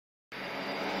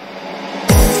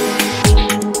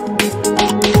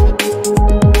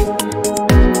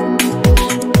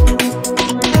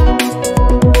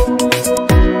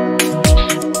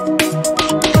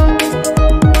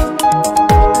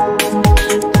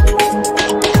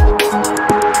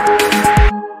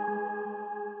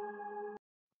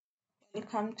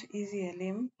welcome to Easy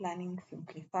LM Learning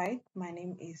Simplified. My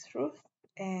name is Ruth,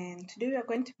 and today we are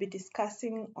going to be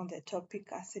discussing on the topic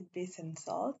acid, base, and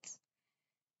salts.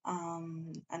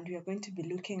 And we are going to be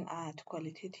looking at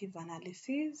qualitative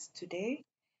analysis today,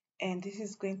 and this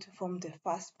is going to form the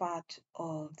first part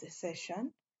of the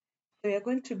session. So we are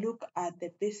going to look at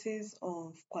the basis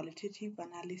of qualitative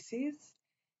analysis,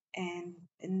 and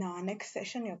in our next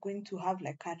session, you're going to have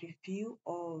like a review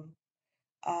of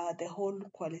the whole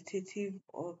qualitative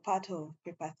or part of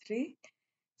paper 3.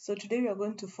 So today we are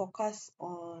going to focus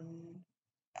on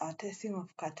testing of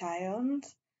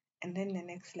cations, and then the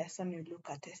next lesson we look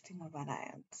at testing of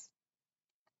anions.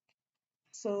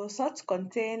 So salts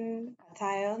contain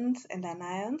cations and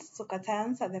anions. So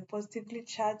cations are the positively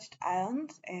charged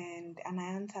ions and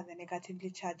anions are the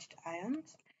negatively charged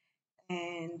ions.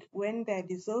 And when they're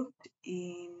dissolved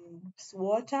in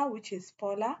water, which is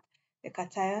polar, the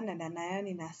cation and anion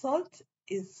in a salt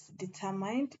is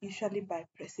determined usually by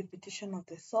precipitation of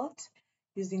the salt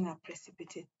using a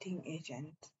precipitating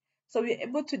agent. So we're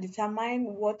able to determine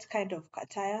what kind of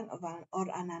cation or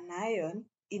an anion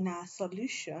in a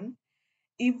solution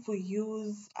if we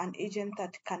use an agent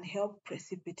that can help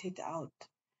precipitate out.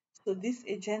 So these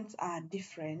agents are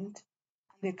different.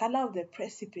 The color of the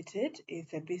precipitate is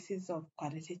the basis of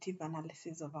qualitative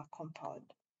analysis of a compound.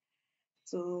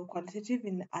 So qualitative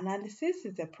analysis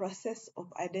is the process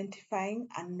of identifying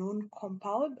a known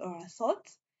compound or a salt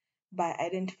by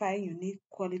identifying unique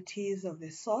qualities of the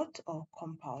salt or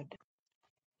compound.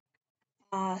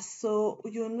 So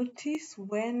you'll notice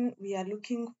when we are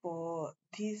looking for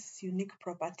these unique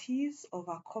properties of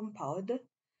a compound,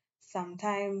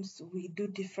 sometimes we do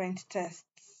different tests,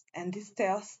 and these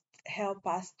tests help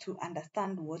us to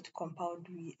understand what compound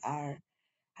we are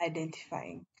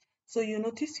identifying. So you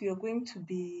notice you're going to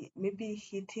be maybe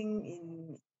hitting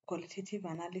in qualitative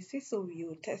analysis, so we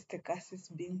will test the gases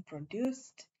being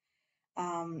produced.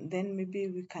 Then maybe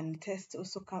we can test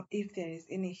also if there is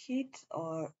any heat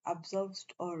or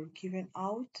absorbed or given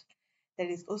out. There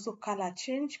is also color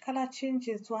change. Color change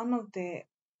is one of the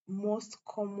most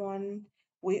common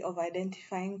way of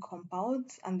identifying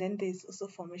compounds, and then there is also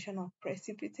formation of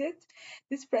precipitate.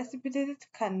 This precipitate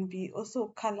can be also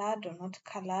colored or not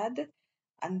colored,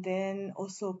 and then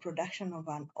also production of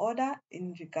an odor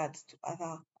in regards to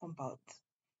other compounds.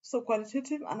 So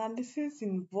qualitative analysis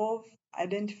involve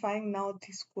identifying now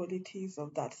these qualities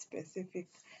of that specific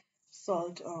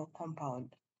salt or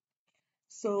compound.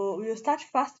 So we'll start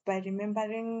first by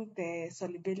remembering the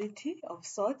solubility of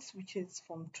salts, which is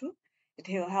form 2. It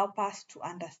will help us to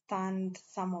understand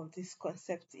some of these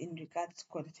concepts in regards to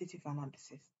qualitative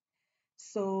analysis.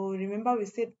 So remember we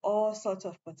said all sorts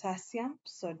of potassium,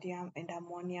 sodium, and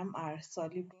ammonium are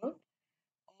soluble.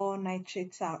 All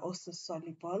nitrates are also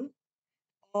soluble.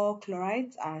 All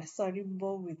chlorides are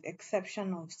soluble with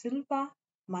exception of silver,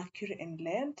 mercury,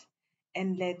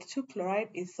 and lead 2 chloride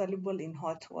is soluble in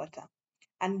hot water.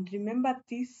 And remember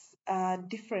these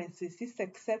differences, these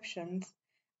exceptions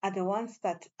are the ones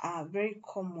that are very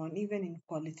common even in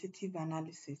qualitative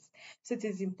analysis. So it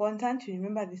is important to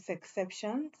remember these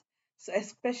exceptions. So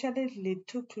especially lead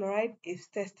 2 chloride is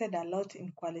tested a lot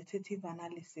in qualitative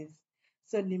analysis.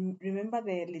 So remember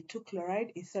the lead 2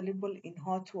 chloride is soluble in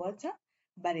hot water,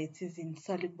 but it is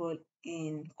insoluble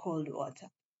in cold water.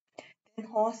 Then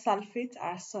all sulfates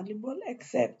are soluble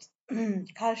except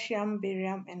calcium,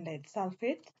 barium, and lead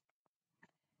sulfate.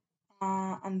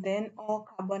 And then all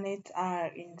carbonates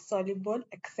are insoluble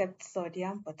except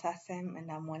sodium, potassium, and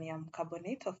ammonium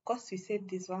carbonate. Of course, we said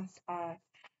these ones are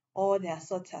all their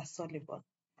salts are soluble.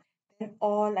 Then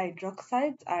all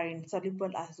hydroxides are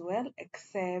insoluble as well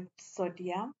except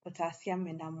sodium, potassium,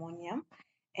 and ammonium.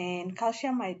 And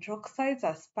calcium hydroxides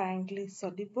are sparingly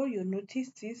soluble. You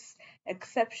notice this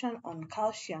exception on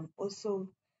calcium also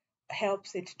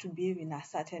helps it to behave in a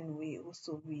certain way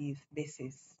also with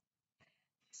bases.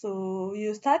 So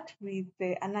you start with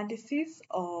the analysis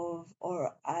of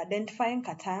or identifying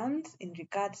cations in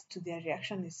regards to their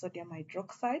reaction with sodium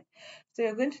hydroxide. So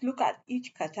you're going to look at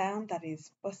each cation that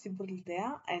is possible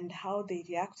there and how they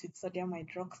react with sodium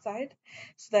hydroxide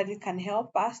so that it can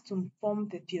help us to form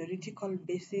the theoretical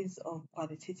basis of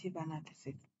qualitative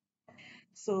analysis.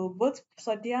 So both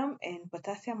sodium and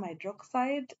potassium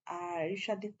hydroxide are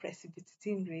usually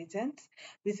precipitating reagents.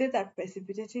 We say that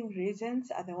precipitating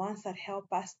reagents are the ones that help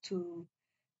us to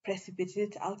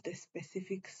precipitate out the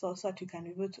specific source so that we can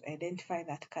be able to identify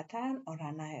that cation or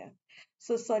anion.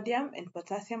 So sodium and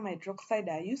potassium hydroxide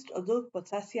are used, although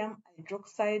potassium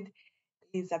hydroxide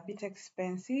is a bit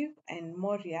expensive and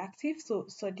more reactive, so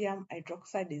sodium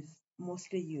hydroxide is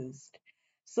mostly used.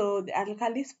 So the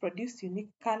alkalis produce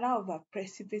unique color of a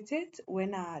precipitate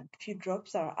when a few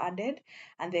drops are added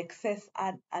and the excess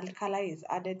alkali is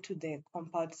added to the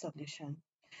compound solution.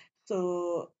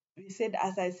 So we said,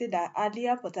 as I said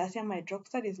earlier, potassium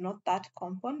hydroxide is not that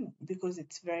common because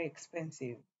it's very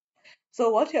expensive. So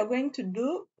what you're going to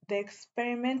do, the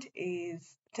experiment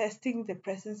is testing the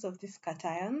presence of these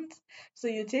cations. So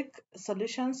you take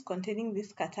solutions containing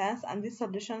these cations and these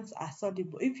solutions are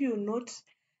soluble. If you note,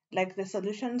 like the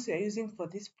solutions you're using for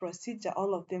this procedure,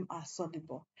 all of them are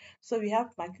soluble. So we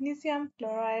have magnesium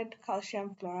chloride,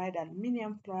 calcium chloride,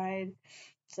 aluminium chloride,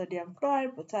 sodium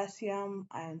chloride, potassium,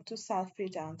 iron 2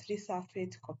 sulfate, iron 3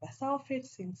 sulfate, copper sulfate,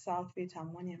 zinc sulfate,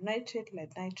 ammonium nitrate,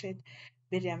 lead nitrate,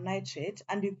 barium nitrate,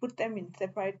 and we put them in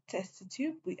separate test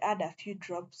tube. We add a few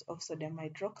drops of sodium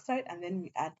hydroxide and then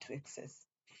we add to excess.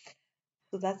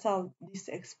 So that's how this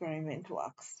experiment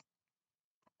works.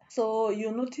 So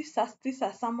you notice that these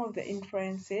are some of the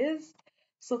inferences.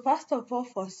 So first of all,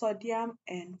 for sodium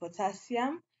and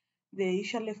potassium, they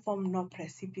usually form no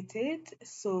precipitate.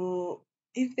 So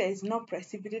if there is no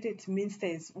precipitate, it means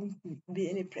won't be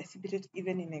any precipitate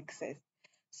even in excess.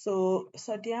 So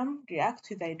sodium reacts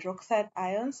with hydroxide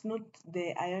ions. Note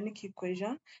the ionic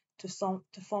equation to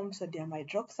form sodium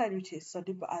hydroxide, which is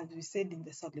soluble, as we said in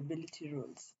the solubility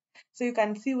rules. So you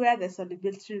can see where the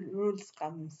solubility rules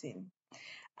comes in.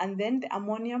 And then the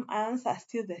ammonium ions are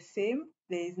still the same.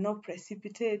 There is no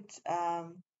precipitate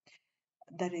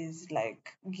that is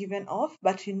like given off,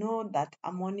 but you know that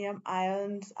ammonium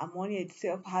ions, ammonia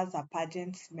itself has a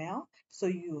pungent smell. So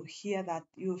you hear that,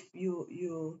 you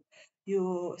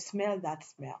smell that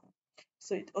smell.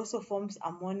 So it also forms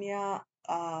ammonia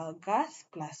gas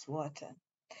plus water.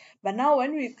 But now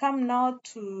when we come now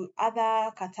to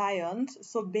other cations,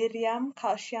 so barium,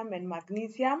 calcium, and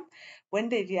magnesium, when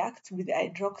they react with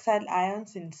hydroxide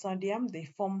ions in sodium, they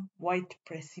form white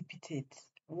precipitate.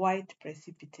 White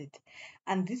precipitate.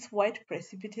 And these white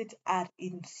precipitate are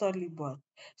insoluble.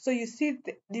 So you see,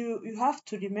 you have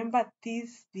to remember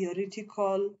this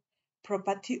theoretical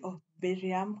property of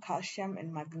barium, calcium,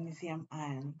 and magnesium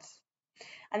ions.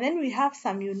 And then we have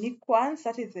some unique ones,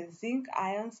 that is the zinc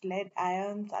ions, lead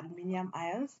ions, aluminium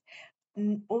ions,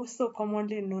 also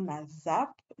commonly known as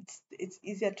ZAP. It's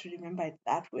easier to remember it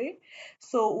that way.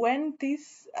 So when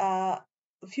these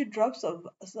few drops of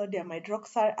sodium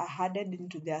hydroxide are added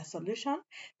into their solution,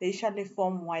 they usually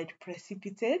form white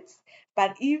precipitates.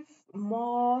 But if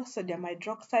more sodium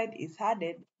hydroxide is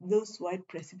added, those white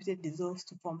precipitate dissolves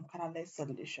to form colorless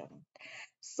solution.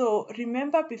 So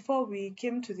remember, before we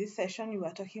came to this session, we were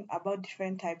talking about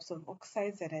different types of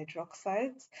oxides and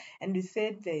hydroxides, and we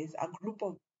said there is a group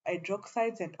of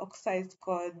hydroxides and oxides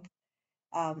called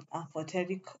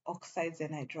amphoteric oxides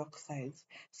and hydroxides.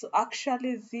 So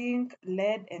actually zinc,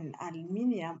 lead, and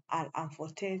aluminium are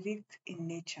amphoteric in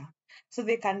nature. So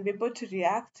they can be able to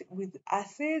react with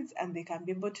acids and they can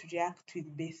be able to react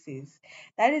with bases.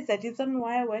 That is the reason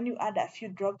why when you add a few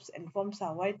drops and forms a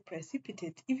white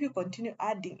precipitate, if you continue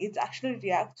adding, it actually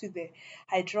reacts with the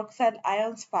hydroxide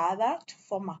ions further to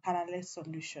form a colorless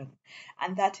solution.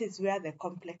 And that is where the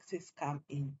complexes come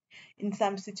in. In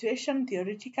some situation,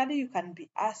 theoretically, you can be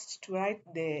asked to write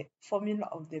the formula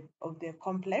of the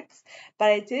complex,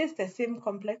 but it is the same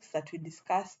complex that we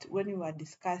discussed when we were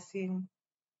discussing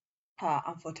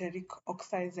amphoteric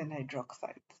oxides and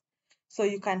hydroxides. So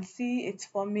you can see it's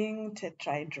forming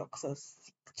tetrahydroxyl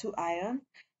 2 ion,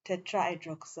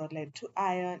 tetrahydroxyl lead 2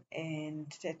 ion, and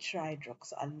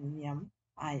tetrahydroxyaluminium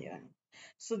ion.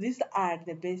 So these are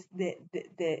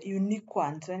the unique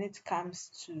ones when it comes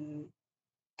to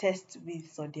test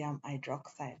with sodium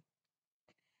hydroxide.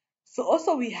 So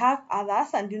also we have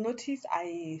others, and you notice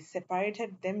I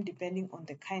separated them depending on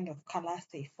the kind of colors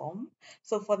they form.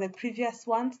 So for the previous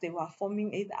ones, they were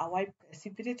forming either a white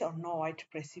precipitate or no white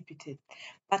precipitate.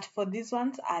 But for these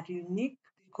ones are unique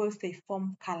because they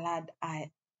form colored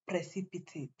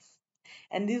precipitates.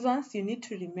 And these ones, you need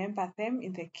to remember them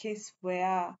in the case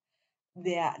where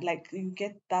they are like you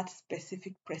get that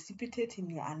specific precipitate in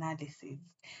your analysis.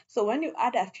 So when you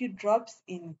add a few drops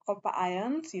in copper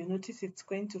ions, you notice it's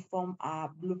going to form a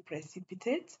blue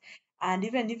precipitate. And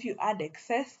even if you add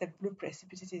excess, the blue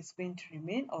precipitate is going to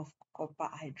remain of copper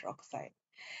hydroxide.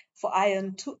 For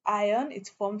iron 2 ion, it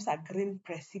forms a green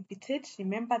precipitate.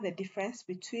 Remember the difference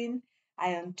between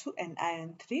iron 2 and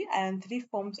iron 3. Iron 3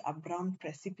 forms a brown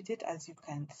precipitate, as you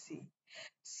can see.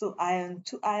 So iron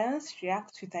 2 ions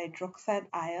react with hydroxide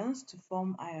ions to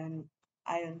form iron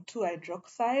 2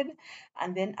 hydroxide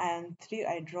and then iron 3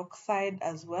 hydroxide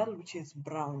as well, which is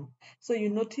brown. So you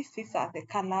notice these are the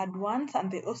colored ones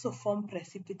and they also form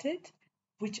precipitate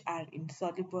which are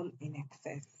insoluble in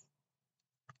excess.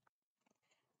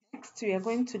 next, we are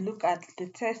going to look at the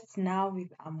test now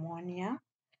with ammonia.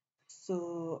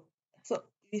 So, so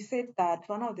we said that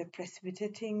one of the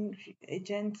precipitating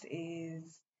agents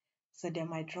is sodium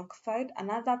hydroxide.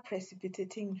 Another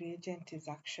precipitating reagent is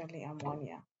actually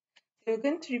ammonia. So we're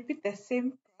going to repeat the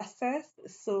same process.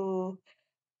 So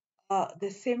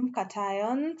the same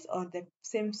cations or the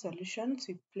same solutions,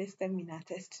 we placed them in a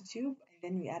test tube and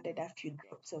then we added a few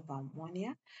drops of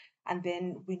ammonia and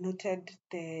then we noted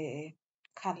the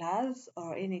colors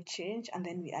or any change and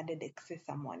then we added excess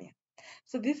ammonia.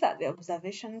 So these are the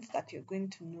observations that you're going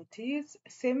to notice.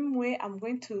 Same way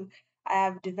I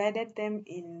have divided them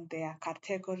in their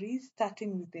categories,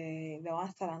 starting with the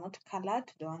ones that are not colored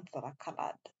to the ones that are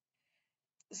colored.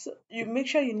 So you make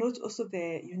sure you note also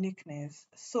the uniqueness.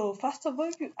 So first of all,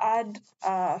 if you add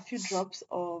a few drops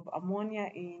of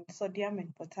ammonia in sodium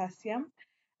and potassium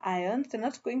ions, they're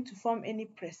not going to form any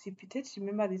precipitate.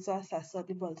 Remember, these ones are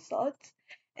soluble salts,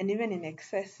 and even in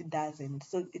excess, it doesn't.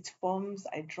 So it forms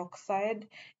hydroxide.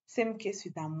 Same case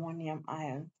with ammonium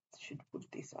ions. Should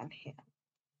put this one here.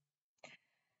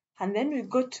 And then we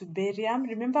go to barium.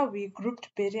 Remember, we grouped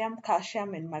barium,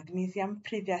 calcium, and magnesium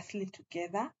previously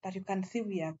together, but you can see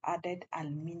we have added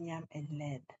aluminium and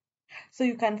lead. So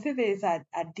you can see there is a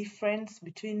difference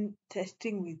between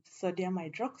testing with sodium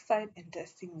hydroxide and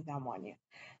testing with ammonia.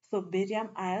 So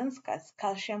barium ions,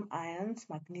 calcium ions,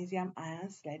 magnesium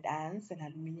ions, lead ions, and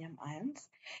aluminium ions.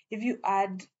 If you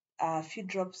add a few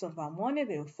drops of ammonia,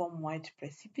 they will form white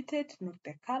precipitate, note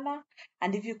the color.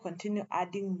 And if you continue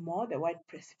adding more, the white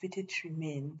precipitate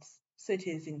remains. So it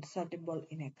is insoluble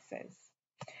in excess.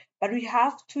 But we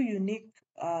have two unique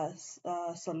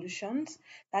solutions,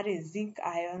 that is zinc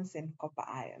ions and copper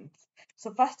ions.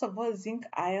 So first of all, zinc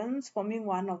ions forming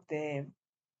one of the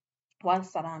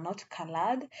ones that are not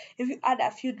colored. If you add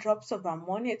a few drops of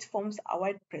ammonia, it forms a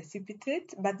white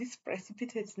precipitate, but this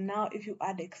precipitate now, if you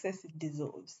add excess, it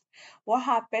dissolves. What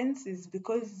happens is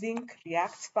because zinc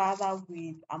reacts further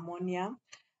with ammonia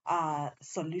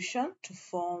solution to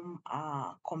form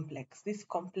a complex. This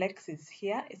complex is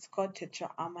here, it's called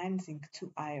tetraamine zinc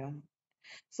 2 ion.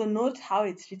 So note how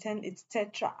it's written, it's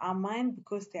tetraamine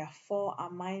because there are four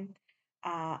amine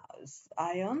uh,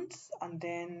 ions, and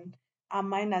then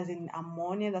amine as in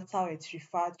ammonia, that's how it's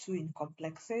referred to in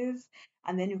complexes,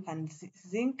 and then you can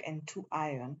zinc and 2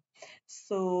 ion.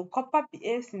 So copper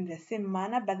behaves in the same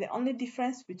manner, but the only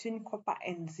difference between copper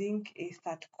and zinc is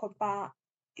that copper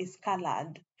is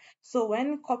colored. So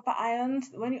when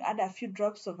you add a few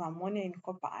drops of ammonia in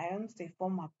copper ions, they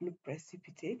form a blue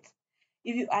precipitate.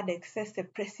 If you add excess, the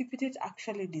precipitate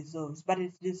actually dissolves, but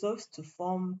it dissolves to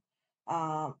form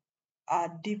uh, a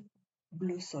deep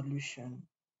blue solution.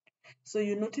 So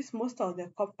you notice most of the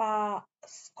copper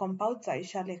compounds are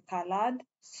usually colored,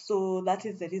 so that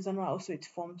is the reason why also it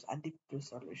forms a deep blue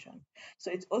solution.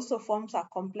 So it also forms a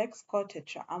complex called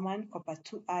tetraamine copper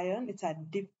 2 ion. It's a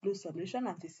deep blue solution,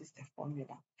 and this is the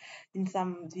formula. In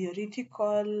some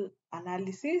theoretical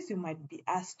analysis, you might be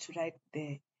asked to write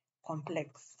the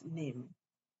complex name.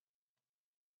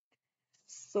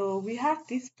 So we have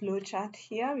this flow chart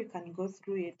here. We can go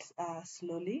through it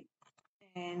slowly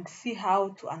and see how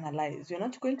to analyze. We're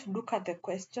not going to look at the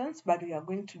questions, but we are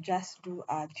going to just do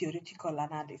a theoretical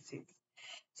analysis.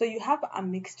 So you have a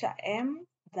mixture M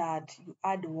that you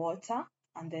add water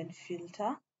and then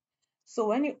filter. So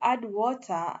when you add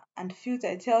water and filter,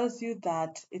 it tells you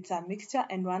that it's a mixture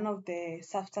and one of the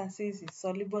substances is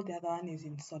soluble, the other one is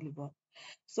insoluble.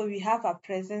 So we have a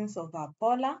presence of a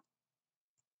polar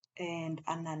and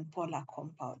a non-polar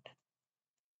compound.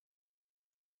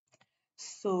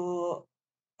 So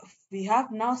we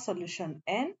have now solution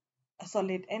N,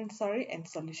 solid N, sorry, and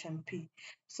solution P.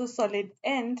 So solid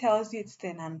N tells you it's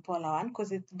the non-polar one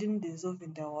because it didn't dissolve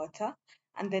in the water.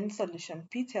 And then solution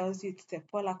P tells you it's the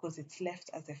polar because it's left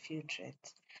as a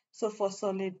filtrate. So for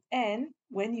solid N,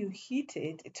 when you heat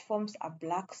it, it forms a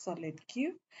black solid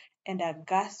Q and a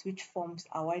gas which forms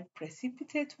a white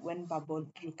precipitate when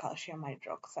bubbled through calcium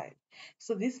hydroxide.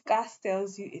 So this gas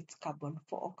tells you it's carbon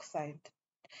 4 oxide.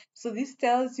 So this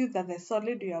tells you that the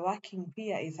solid you are working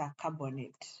here is a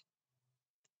carbonate.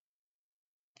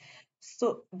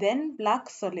 So then black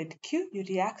solid Q, you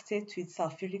react it with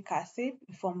sulfuric acid,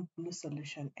 you form blue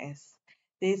solution S.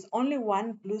 There is only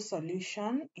one blue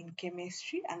solution in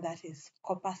chemistry, and that is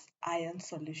copper ion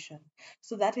solution.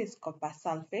 So that is copper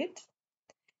sulfate.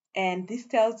 And this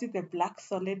tells you the black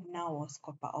solid now was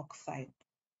copper oxide.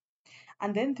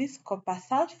 And then this copper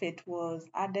sulfate was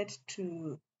added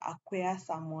to aqueous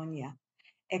ammonia,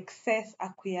 excess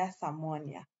aqueous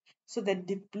ammonia. So the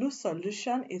deep blue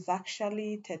solution is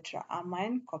actually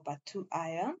tetraamine copper 2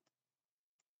 ion.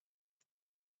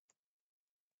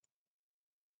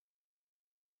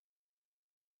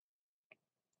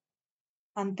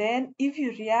 And then if you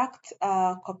react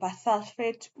copper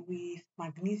sulfate with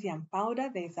magnesium powder,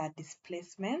 there is a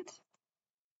displacement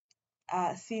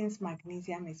since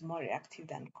magnesium is more reactive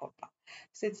than copper.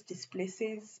 So it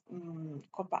displaces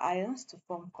copper ions to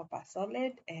form copper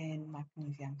solid and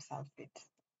magnesium sulfate.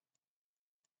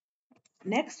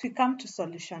 Next, we come to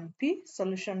solution P.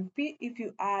 Solution P, if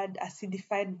you add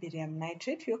acidified barium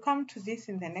nitrate, we'll come to this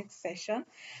in the next session.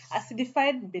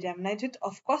 Acidified barium nitrate,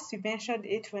 of course, we mentioned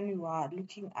it when we were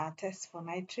looking at tests for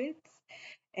nitrates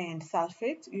and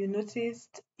sulfate. You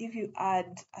noticed if you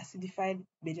add acidified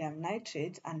barium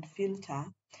nitrate and filter,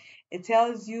 it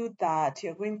tells you that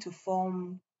you're going to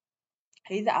form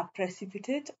either a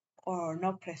precipitate or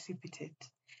no precipitate.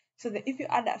 So that if you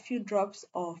add a few drops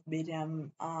of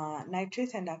barium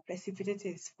nitrate and a precipitate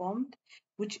is formed,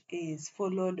 which is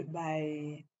followed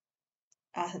by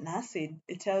an acid,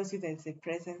 it tells you there's the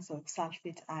presence of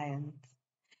sulfate ions.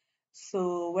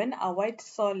 So when a white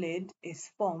solid is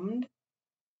formed,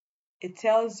 it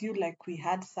tells you like we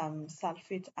had some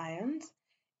sulfate ions.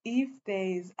 If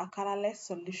there is a colorless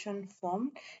solution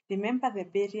formed, remember the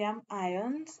barium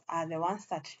ions are the ones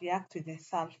that react with the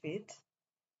sulfate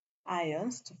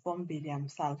ions to form barium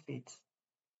sulfate.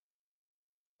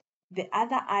 The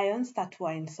other ions that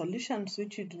were in solutions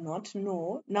which you do not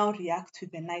know now react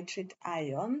with the nitrate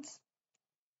ions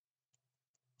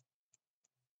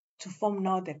to form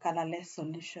now the colorless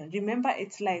solution. Remember,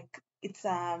 it's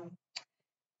a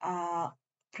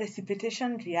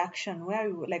precipitation reaction where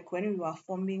like when we were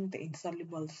forming the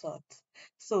insoluble salts.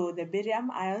 So the barium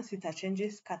ions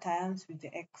interchanges cations with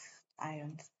the X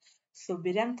ions. So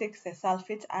barium takes the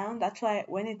sulfate ion. That's why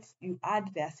when you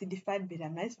add the acidified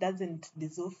barium, it doesn't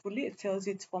dissolve fully. It tells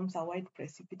you it forms a white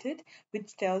precipitate,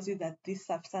 which tells you that this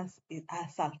substance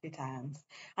has sulfate ions.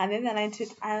 And then the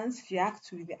nitrate ions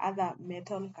react with the other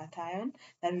metal cation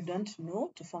that we don't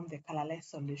know to form the colorless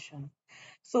solution.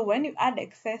 So when you add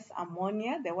excess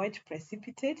ammonia, the white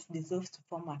precipitate dissolves to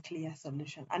form a clear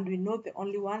solution. And we know the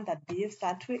only one that behaves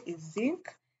that way is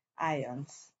zinc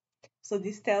ions. So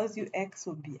this tells you X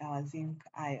will be our zinc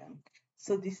ion.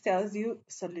 So this tells you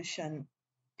solution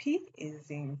P is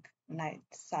zinc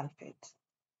sulfate.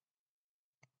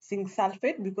 Zinc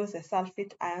sulfate because the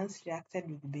sulfate ions reacted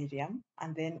with barium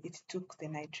and then it took the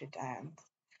nitrate ions.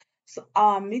 So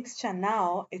our mixture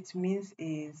now, it means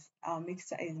is our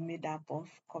mixture is made up of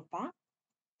copper,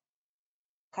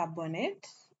 carbonate,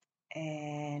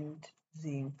 and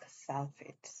zinc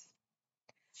sulfate.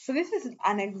 So this is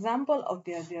an example of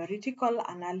the theoretical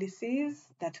analysis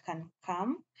that can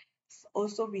come.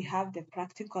 Also, we have the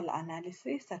practical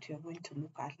analysis that we are going to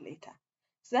look at later.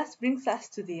 So that brings us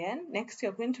to the end. Next, we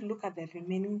are going to look at the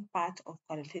remaining part of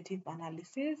qualitative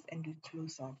analysis and we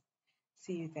close off.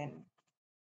 See you then.